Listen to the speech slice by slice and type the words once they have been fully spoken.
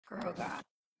Girl, God.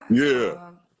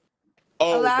 Yeah.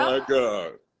 Oh Hello? my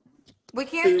God. We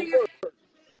can't see your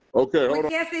Okay, we hold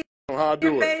can't see on. How I your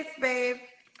do it? face, babe.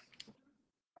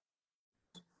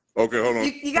 Okay, hold on.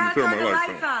 You Let me gotta turn turn my the lights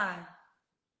lights on. on.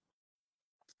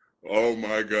 Oh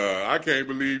my God. I can't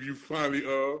believe you finally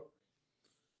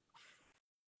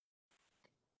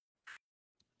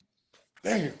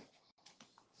damn.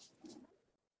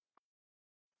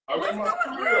 What's going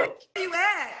where are you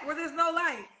at? Where there's no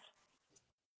lights.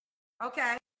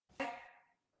 Okay.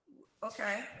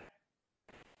 Okay.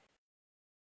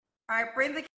 All right,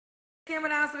 bring the camera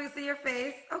down so we can see your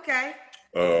face. Okay.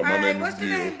 All My right, name is what's your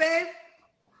Gil. name, babe?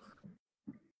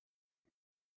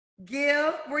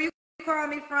 Gil, where you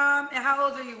calling me from? And how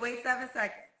old are you? Wait 7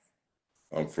 seconds.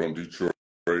 I'm from Detroit.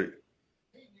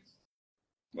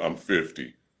 I'm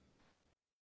 50.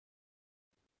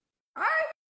 All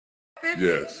right, 50.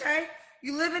 Yes. Okay.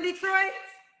 You live in Detroit?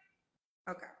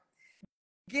 Okay.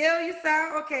 Gil, you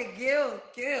sound okay. Gil,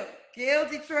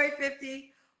 Detroit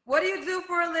 50. What do you do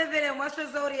for a living and what's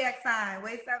your zodiac sign?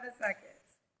 Wait 7 seconds.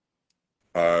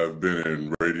 I've been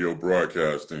in radio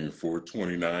broadcasting for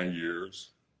 29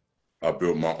 years. I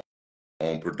built my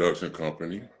own production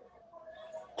company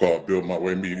called Build My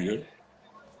Way Media.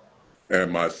 And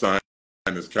my sign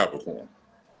is Capricorn.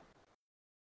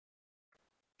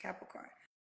 Capricorn.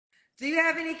 Do you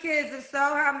have any kids? If so,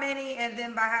 how many? And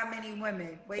then by how many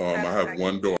women? Wait 7 I have seconds.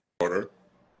 one daughter.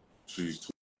 She's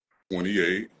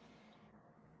 28.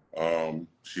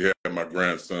 She had my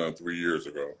grandson 3 years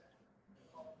ago.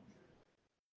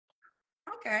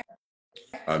 Okay.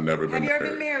 I've never been Have you ever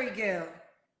married. been married, Gil?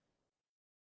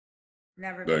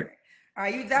 Never Like, married. All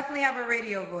right, you definitely have a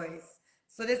radio voice.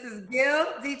 So this is Gil,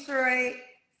 Detroit,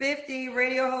 50,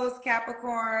 radio host,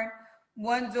 Capricorn,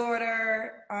 one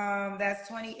daughter, that's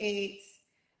 28.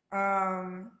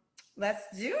 Let's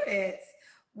do it.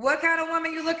 What kind of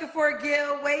woman you looking for,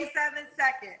 Gil? Wait 7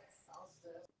 seconds.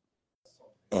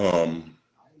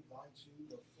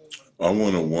 I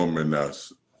want a woman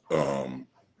that's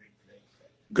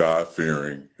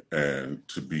God-fearing and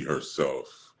to be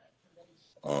herself.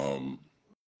 I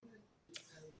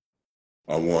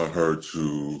want her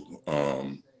to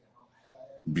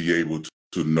be able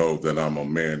to know that I'm a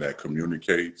man that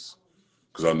communicates,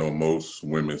 because I know most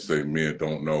women say men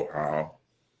don't know how.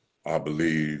 I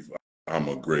believe I'm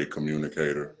a great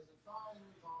communicator.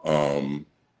 The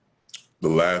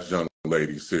last young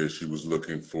lady said she was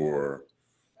looking for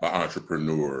an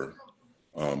entrepreneur.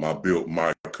 I built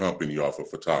my company off of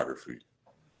photography.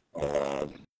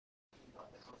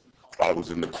 I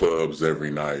was in the clubs every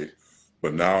night,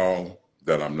 but now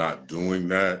that I'm not doing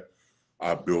that,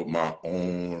 I built my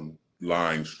own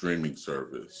line streaming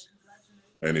service,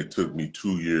 and it took me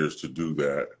 2 years to do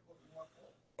that.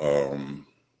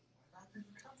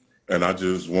 And I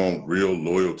just want real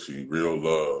loyalty, real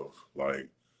love, like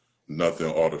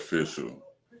nothing artificial.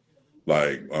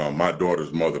 Like my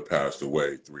daughter's mother passed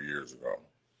away 3 years ago.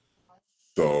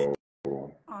 So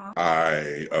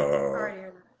I,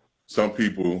 some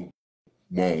people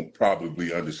won't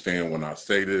probably understand when I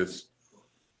say this.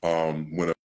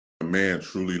 When a man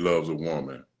truly loves a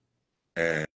woman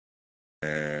and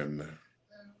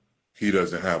he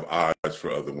doesn't have eyes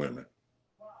for other women,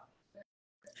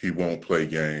 he won't play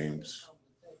games.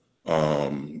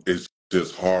 It's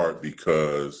just hard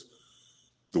because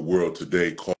the world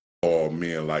today call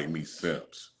men like me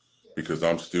simps, because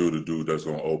I'm still the dude that's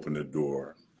gonna open the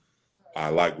door. I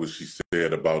like what she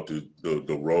said about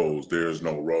the roles. There's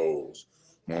no roles.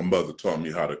 My mother taught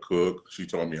me how to cook. She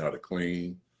taught me how to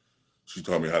clean. She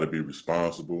taught me how to be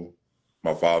responsible.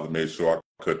 My father made sure I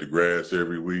cut the grass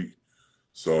every week.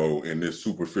 So in this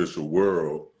superficial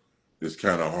world, it's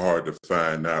kind of hard to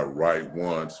find that right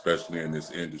one, especially in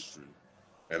this industry.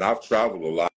 And I've traveled a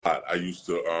lot. I used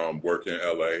to work in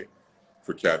LA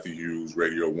for Kathy Hughes,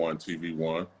 Radio 1, TV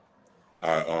 1.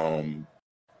 I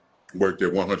worked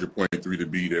at 100.3 The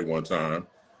Beat at one time.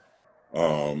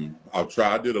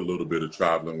 I did a little bit of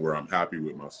traveling where I'm happy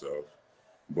with myself,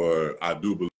 but I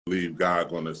do believe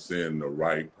God gonna send the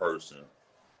right person.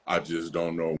 I just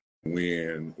don't know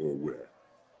when or where.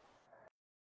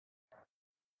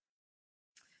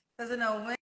 Doesn't know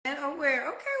when or where.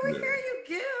 Okay, we Yeah. hear you,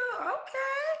 Gil.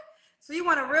 Okay. So you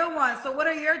want a real one. So what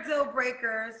are your deal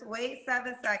breakers? Wait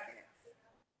 7 seconds.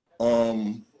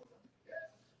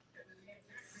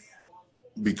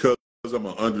 Because I'm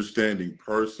an understanding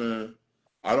person,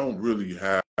 I don't really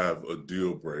have a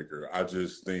deal breaker. I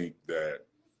just think that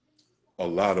a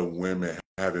lot of women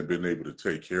haven't been able to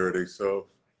take care of themselves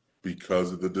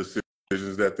because of the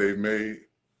decisions that they've made.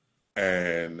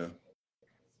 And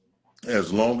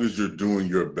as long as you're doing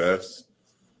your best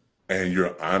and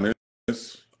you're honest,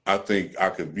 I think I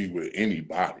could be with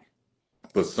anybody.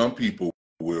 But some people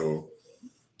will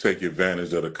take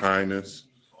advantage of the kindness.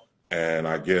 And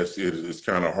I guess it's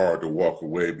kind of hard to walk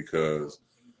away because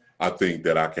I think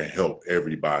that I can help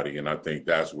everybody. And I think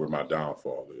that's where my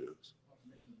downfall is.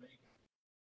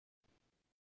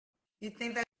 You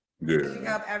think that Yeah. you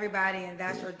help everybody and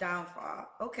that's your downfall.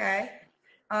 Okay.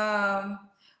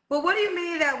 But what do you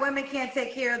mean that women can't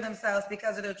take care of themselves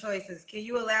because of their choices? Can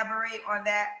you elaborate on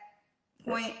that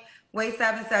point? Wait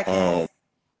 7 seconds.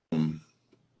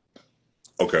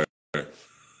 Okay.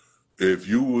 If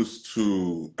you was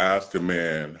to ask a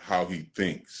man how he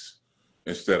thinks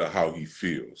instead of how he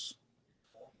feels,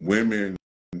 women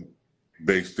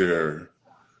base their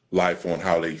life on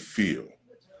how they feel.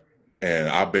 And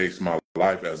I base my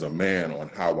life as a man on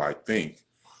how I think.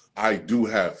 I do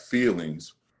have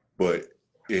feelings, but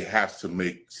it has to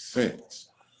make sense.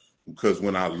 Because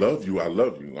when I love you, I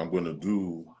love you. I'm going to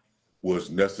do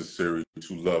what's necessary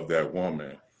to love that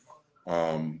woman.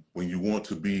 When you want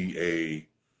to be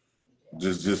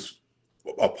just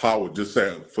a power, just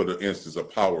saying for the instance, a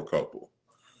power couple,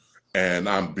 and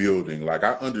I'm building, like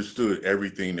I understood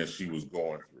everything that she was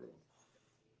going through.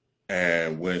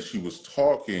 And when she was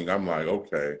talking, I'm like,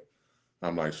 okay.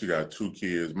 I'm like, she got 2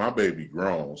 kids. My baby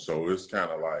grown. So it's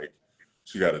kind of like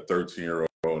she got a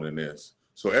 13-year-old in this.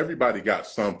 So everybody got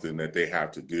something that they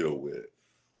have to deal with.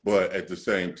 But at the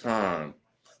same time,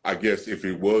 I guess if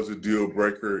it was a deal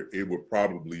breaker, it would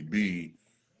probably be,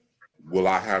 will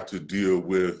I have to deal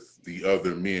with the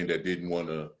other men that didn't want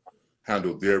to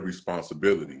handle their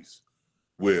responsibilities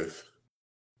with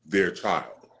their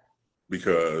child?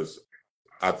 Because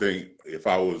I think if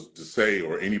I was to say,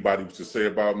 or anybody was to say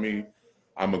about me,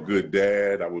 I'm a good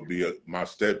dad. I would be my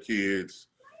stepkids.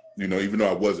 You know, even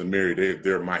though I wasn't married,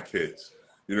 they're my kids.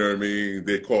 You know what I mean?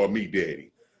 They call me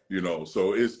daddy. You know,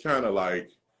 so it's kind of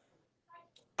like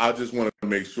I just want to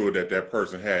make sure that that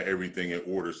person had everything in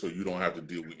order, so you don't have to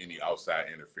deal with any outside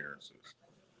interferences.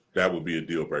 That would be a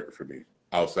deal breaker for me.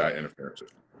 Outside interferences.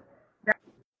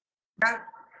 That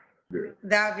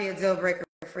would be a deal breaker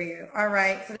for you. All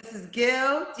right. So this is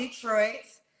Gil, Detroit.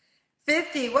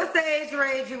 50. What's the age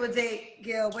range you would date,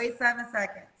 Gil? Wait 7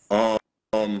 seconds.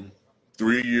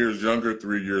 3 years younger,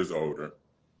 3 years older.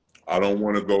 I don't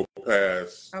want to go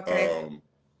past. Okay.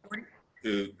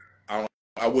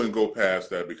 I wouldn't go past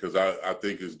that because I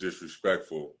think it's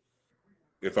disrespectful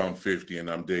if I'm 50 and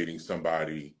I'm dating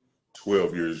somebody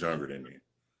 12 years younger than me.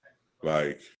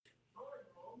 Like,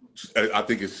 I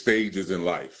think it's stages in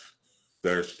life.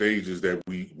 There are stages that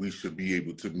we should be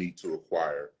able to meet to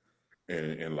acquire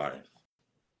in life.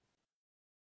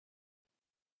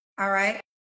 All right.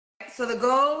 So the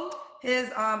goal,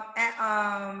 his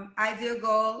ideal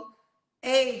goal,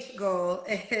 age goal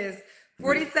is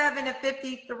 47 to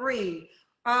 53.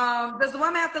 Does the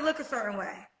woman have to look a certain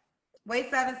way? Wait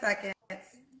 7 seconds.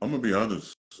 I'm gonna be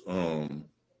honest.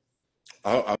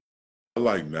 I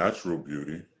like natural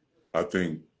beauty. I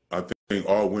think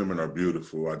all women are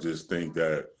beautiful. I just think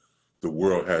that the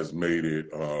world has made it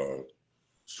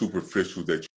superficial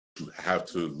that you have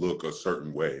to look a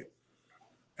certain way.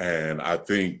 And I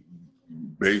think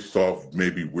based off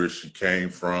maybe where she came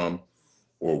from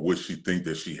or what she think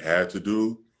that she had to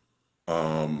do,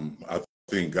 I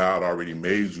think God already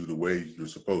made you the way you're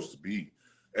supposed to be.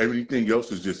 Everything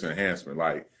else is just enhancement.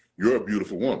 Like, you're a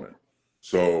beautiful woman.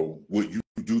 So what you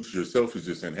do to yourself is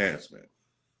just enhancement.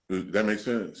 Does that make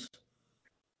sense?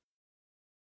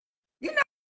 You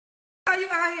know, you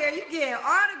out here, you get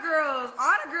all the girls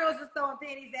are throwing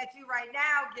panties at you right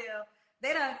now, Gil.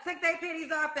 They done took their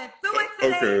panties off and threw it to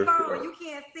their phone. You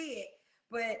can't see it,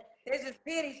 but there's just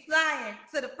panties flying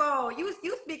to the phone. You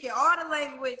speaking all the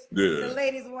language the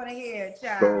ladies want to hear,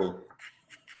 child.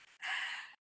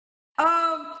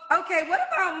 Okay, what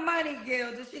about money,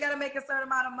 Gil? Does she got to make a certain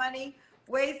amount of money?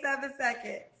 Wait 7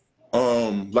 seconds.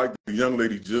 Like the young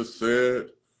lady just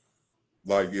said,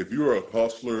 like if you're a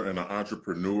hustler and an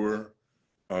entrepreneur,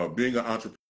 being an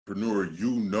entrepreneur,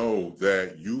 you know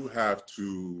that you have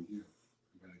to.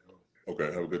 Okay,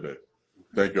 have a good day.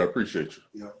 Thank you. I appreciate you.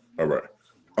 Yeah. All right.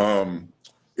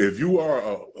 If you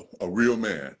are a real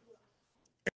man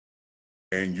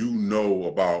and you know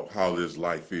about how this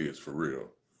life is for real,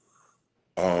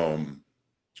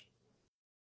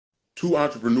 2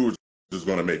 entrepreneurs is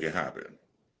going to make it happen.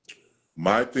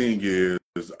 My thing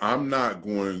is I'm my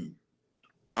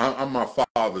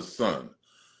father's son.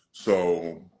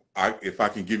 So if I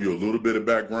can give you a little bit of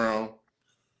background,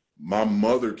 my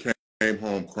mother came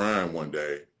home crying one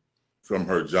day from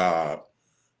her job,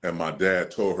 and my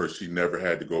dad told her she never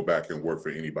had to go back and work for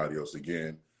anybody else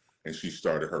again, and she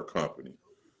started her company.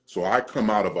 So I come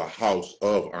out of a house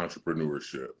of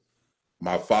entrepreneurship.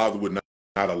 My father would not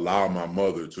allow my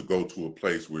mother to go to a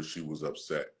place where she was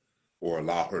upset or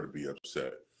allow her to be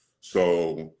upset.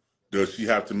 So does she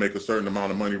have to make a certain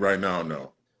amount of money right now?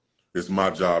 No. It's my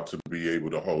job to be able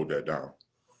to hold that down.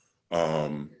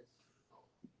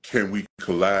 Can we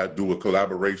do a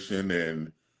collaboration,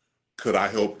 and could I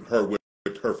help her with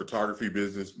her photography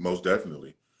business? Most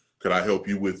definitely. Could I help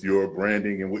you with your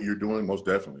branding and what you're doing? Most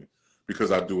definitely.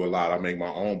 Because I do a lot. I make my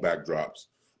own backdrops,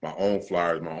 my own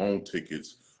flyers, my own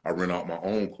tickets. I rent out my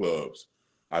own clubs.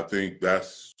 I think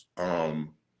that's,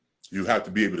 you have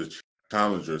to be able to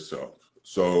challenge yourself.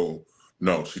 So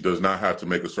no, she does not have to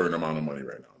make a certain amount of money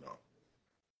right now, no.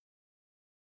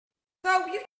 So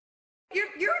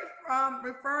you're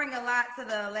referring a lot to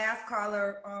the last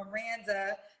caller,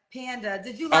 Randa Panda.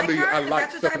 Did you like her? I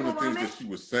like Is that your some type of the of things woman? that she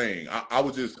was saying.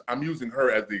 I'm using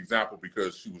her as the example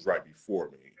because she was right before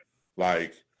me.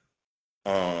 Like,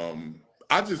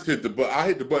 I just hit the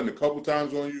button a couple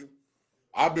times on you.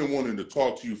 I've been wanting to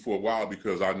talk to you for a while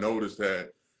because I noticed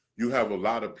that you have a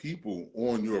lot of people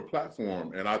on your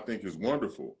platform, and I think it's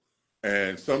wonderful.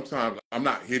 And sometimes I'm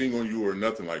not hitting on you or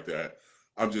nothing like that.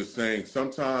 I'm just saying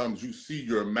sometimes you see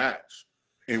your match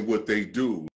in what they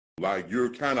do. Like, you're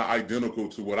kind of identical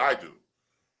to what I do,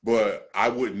 but I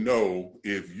wouldn't know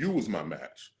if you was my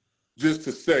match. Just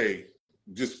to say,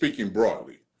 just speaking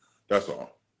broadly, that's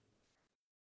all.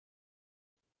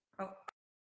 Oh,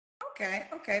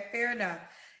 okay, fair enough.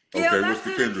 Gil, Okay, what's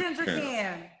let's the do the Kendrick Kendrick can?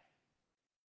 can.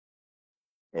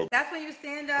 Okay. That's when you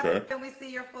stand up and we see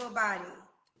your full body.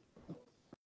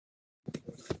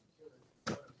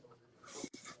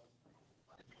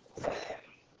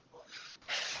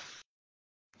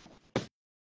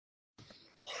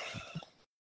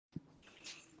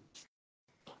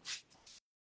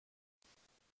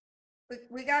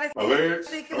 We gotta My legs?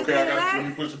 see. Can we Okay, see your let legs?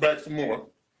 me push it back some more.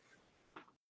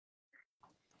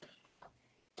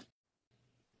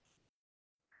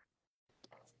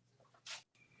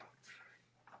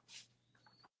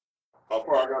 How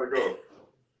far I gotta go?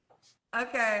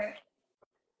 Okay.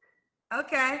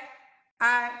 Okay. All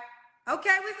right.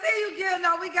 Okay, we see you, Gil.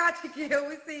 No, we got you, Gil.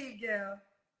 We see you, Gil.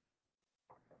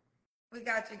 We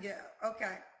got you, Gil.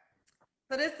 Okay.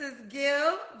 So this is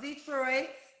Gil, Detroit,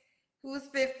 who's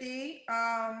 50.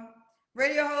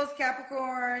 Radio host,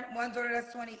 Capricorn, one daughter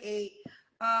that's 28.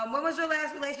 When was your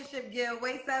last relationship, Gil?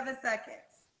 Wait 7 seconds.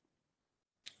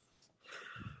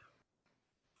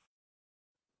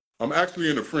 I'm actually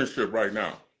in a friendship right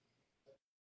now.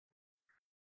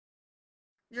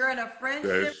 You're in a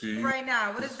friendship right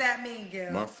now. What does that mean,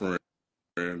 Gil? My friend.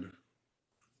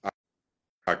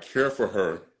 I care for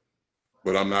her,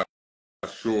 but I'm not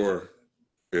sure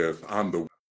if I'm the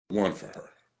one for her.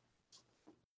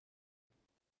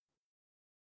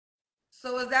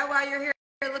 So is that why you're here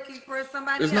looking for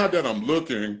somebody It's else? not that I'm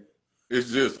looking. It's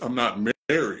just I'm not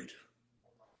married.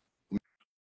 I'm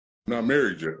not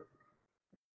married yet.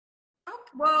 Okay.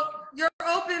 Well, you're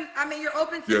open. I mean, you're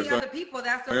open to Yes, the other people.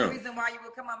 That's the I am. reason why you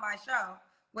would come on my show.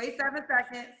 Wait 7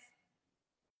 seconds.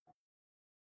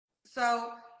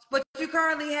 So, but you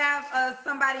currently have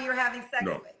somebody you're having sex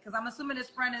No. with, because I'm assuming this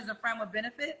friend is a friend with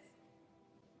benefits.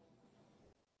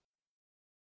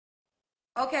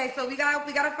 Okay, so we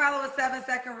gotta follow a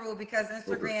 7-second rule because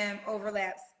Instagram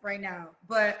overlaps right now.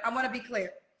 But I want to be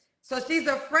clear. So she's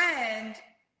a friend,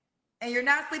 and you're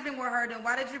not sleeping with her. Then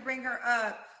why did you bring her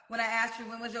up when I asked you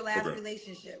when was your last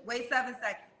relationship? Wait 7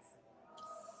 seconds.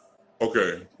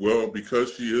 Okay, well,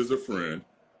 because she is a friend,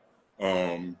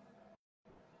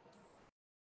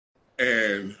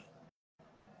 and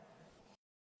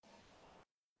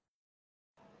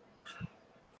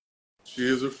she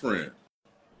is a friend,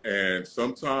 and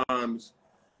sometimes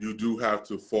you do have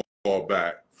to fall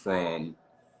back from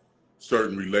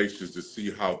certain relations to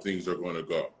see how things are going to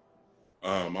go.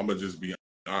 I'm gonna just be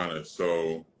honest.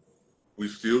 So we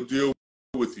still deal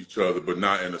with each other, but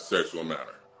not in a sexual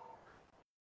manner.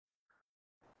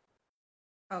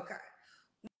 Okay.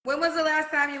 When was the last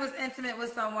time you was intimate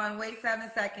with someone? Wait 7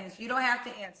 seconds. You don't have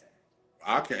to answer.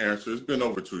 I can answer. It's been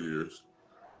over 2 years.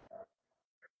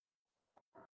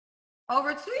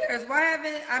 Over 2 years. Why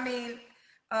haven't, I mean,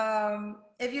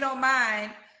 if you don't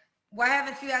mind, why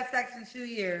haven't you had sex in 2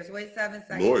 years? Wait 7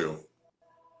 seconds.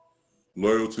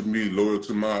 Loyal to me, loyal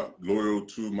to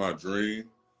my dream.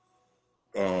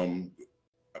 When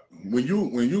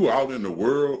you out in the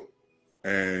world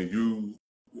and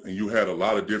you had a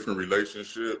lot of different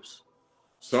relationships,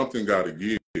 something got to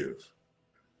give.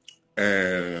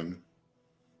 And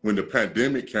when the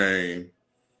pandemic came,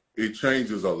 it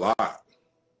changes a lot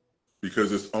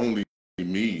because it's only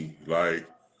me. Like,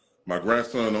 My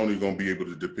grandson only going to be able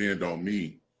to depend on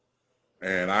me.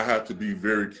 And I have to be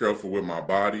very careful with my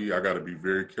body. I got to be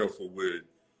very careful with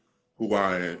who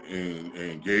I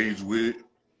engage with.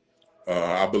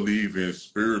 I believe in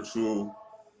spiritual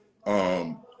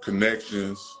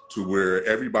connections to where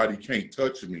everybody can't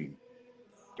touch me.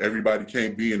 Everybody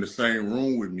can't be in the same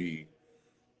room with me.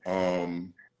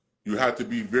 You have to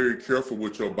be very careful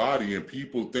with your body, and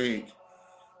people think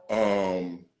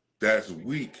that's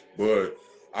weak, but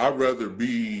I'd rather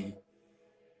be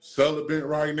celibate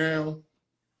right now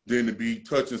than to be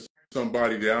touching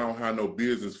somebody that I don't have no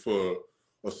business for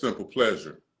a simple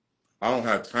pleasure. I don't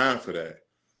have time for that.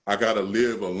 I got to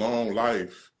live a long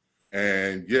life.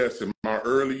 And yes, in my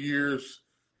early years,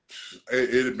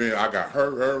 it had been, I got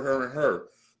her, and her.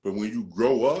 But when you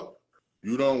grow up,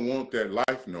 you don't want that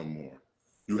life no more.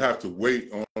 You have to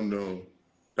wait on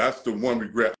that's the one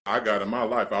regret I got in my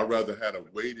life. I'd rather have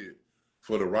waited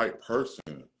for the right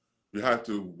person. You have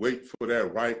to wait for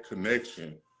that right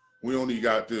connection. We only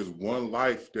got this one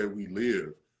life that we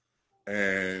live.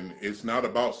 And it's not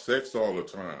about sex all the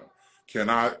time.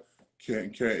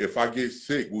 If I get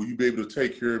sick, will you be able to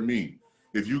take care of me?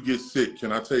 If you get sick,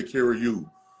 can I take care of you?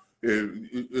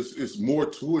 It's more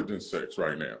to it than sex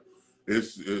right now.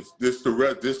 This is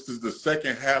the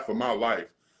second half of my life.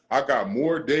 I got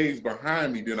more days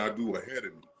behind me than I do ahead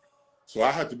of me. So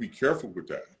I have to be careful with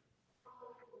that.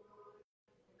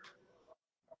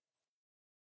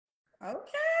 Okay,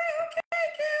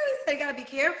 Kelly. So you gotta be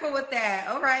careful with that.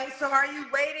 All right. So are you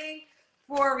waiting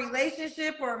for a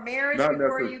relationship or marriage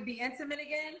before you be intimate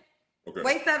again? Okay.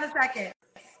 Wait 7 seconds.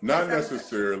 Not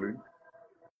necessarily.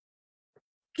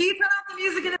 Can you turn off the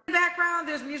music in the background?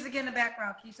 There's music in the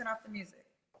background. Can you turn off the music?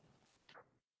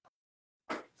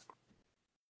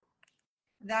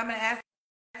 Now I'm gonna ask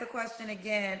the question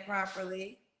again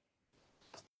properly.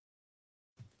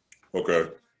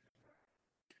 Okay.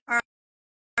 All right.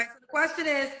 So the question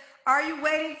is, are you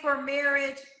waiting for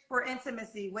marriage for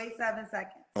intimacy? Wait 7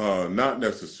 seconds. Not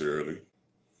necessarily.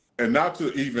 And not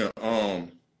to even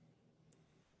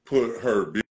put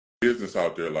her business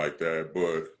out there like that,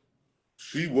 but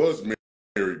she was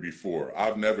married before.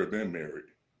 I've never been married.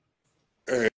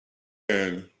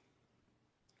 And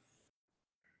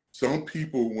some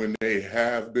people, when they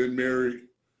have been married,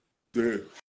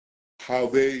 how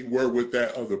they were with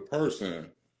that other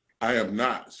person, I am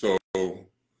not. So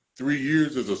 3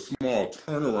 years is a small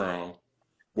turnaround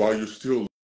while you're still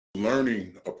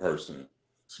learning a person,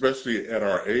 especially at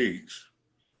our age.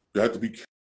 You have to be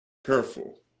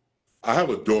careful. I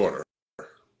have a daughter,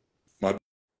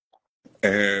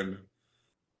 and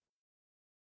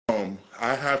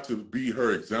I have to be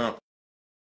her example.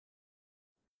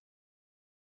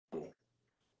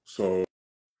 So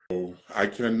I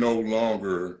can no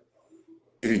longer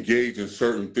engage in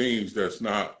certain things that's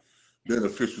not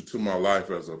beneficial to my life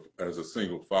as a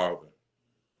single father.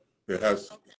 It has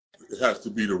to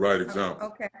be the right example.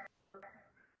 Okay.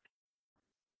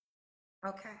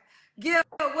 Okay. Gil,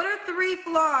 what are 3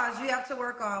 flaws you have to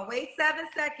work on? Wait 7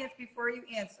 seconds before you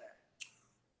answer.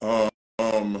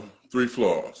 3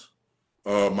 flaws.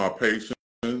 My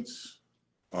patience,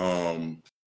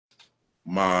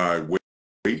 my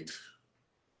weight,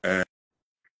 and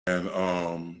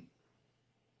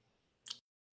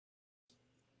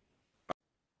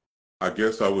I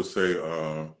guess I would say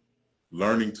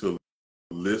learning to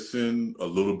listen a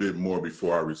little bit more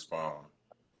before I respond.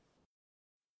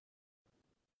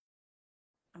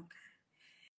 Okay.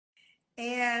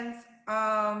 And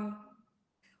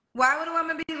why would a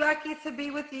woman be lucky to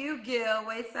be with you, Gil?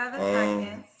 Wait 7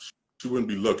 seconds. She wouldn't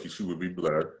be lucky. She would be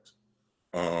blessed.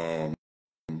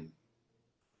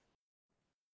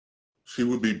 She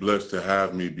would be blessed to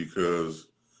have me because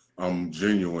I'm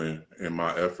genuine in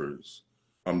my efforts.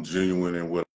 I'm genuine in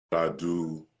what I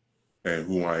do and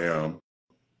who I am.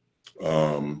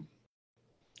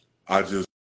 I just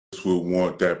would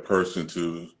want that person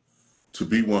to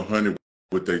be 100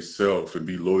 with themselves and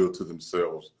be loyal to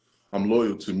themselves. I'm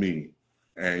loyal to me.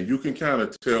 And you can kind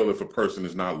of tell if a person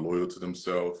is not loyal to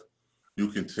themselves. You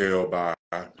can tell by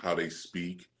how they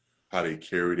speak, how they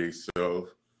carry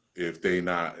themselves, if they're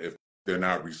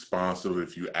not responsive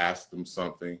if you ask them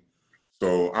something.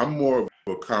 So I'm more of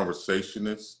a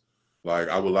conversationist. Like,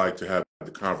 I would like to have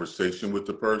the conversation with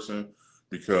the person,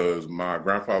 because my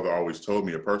grandfather always told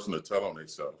me a person to tell on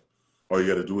themselves. All you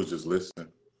got to do is just listen.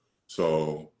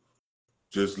 So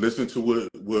just listen to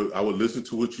what I would listen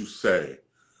to what you say.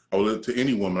 I would listen to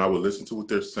any woman. I would listen to what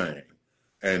they're saying.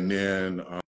 And then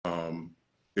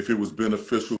if it was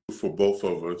beneficial for both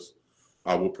of us,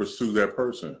 I will pursue that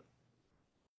person.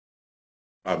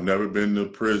 I've never been to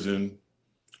prison.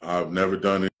 I've never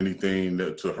done anything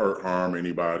to hurt, harm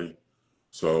anybody.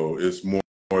 So it's more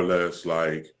or less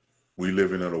like we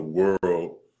living in a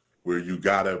world where you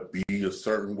gotta be a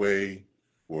certain way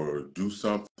or do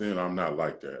something. I'm not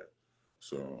like that.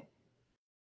 So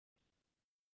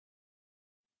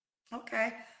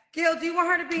Okay. Gil, do you want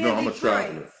her to be no, in I'm a Detroit?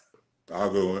 traveler.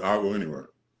 I'll go anywhere.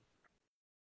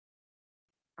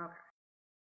 Okay.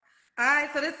 All right,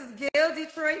 so this is Gil,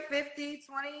 Detroit 50,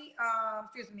 20,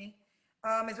 excuse me.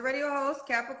 Is a radio host,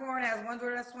 Capricorn, has one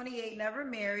daughter that's 28, never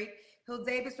married. He'll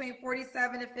date between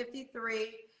 47 and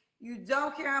 53. You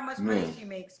don't care how much money No. she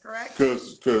makes, correct?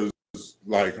 Cause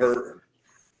like her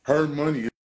money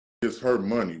is her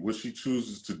money. What she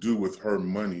chooses to do with her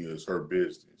money is her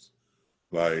business.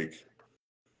 Like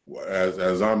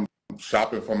as I'm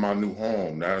shopping for my new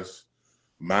home, that's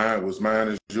mine. What's mine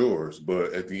is yours.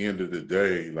 But at the end of the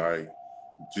day, like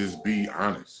just be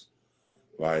honest.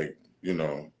 Like, you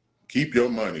know, keep your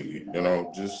money, you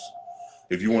know, just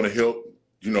if you want to help,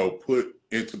 you know, put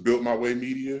into Built My Way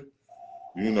Media,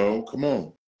 you know, come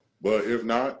on. But if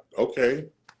not, okay,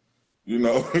 you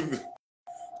know,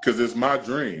 because it's my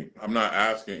dream. I'm not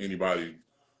asking anybody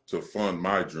to fund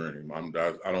my dream.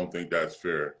 I don't think that's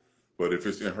fair. But if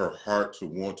it's in her heart to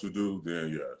want to do, then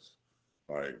yes,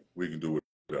 like we can do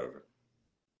whatever.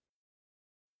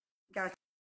 Gotcha.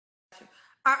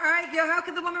 All right, Gil, how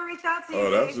can the woman reach out to you,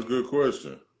 Oh, that's a babe? good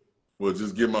question. Well,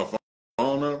 just get my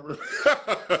phone number.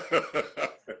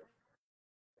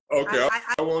 Okay,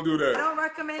 I won't do I that. don't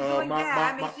recommend doing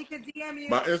that. I mean, My she could DM you.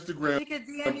 my Instagram She could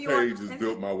DM you on page is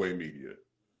Built My Way Media.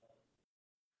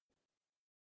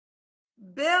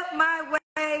 Built My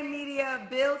Way Media.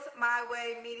 Built My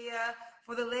Way Media.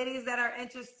 For the ladies that are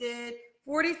interested,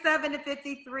 47 to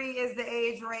 53 is the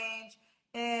age range,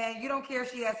 and you don't care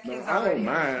if she has No, kids I don't already. I'm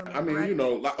mind. assuming, I mean, you correct?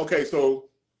 know, like okay, so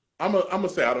I'm gonna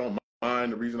say I don't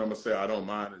mind. The reason I'm gonna say I don't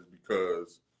mind is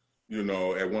because, you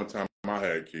know, at one time I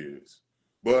had kids,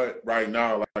 but right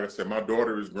now, like I said, my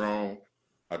daughter is grown.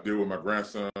 I deal with my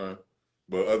grandson,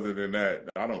 but other than that,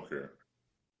 I don't care.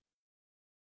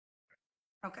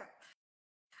 Okay.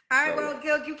 All right, All well, right.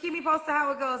 Gil, you keep me posted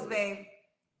how it goes, babe.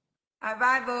 All right,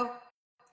 bye, boo.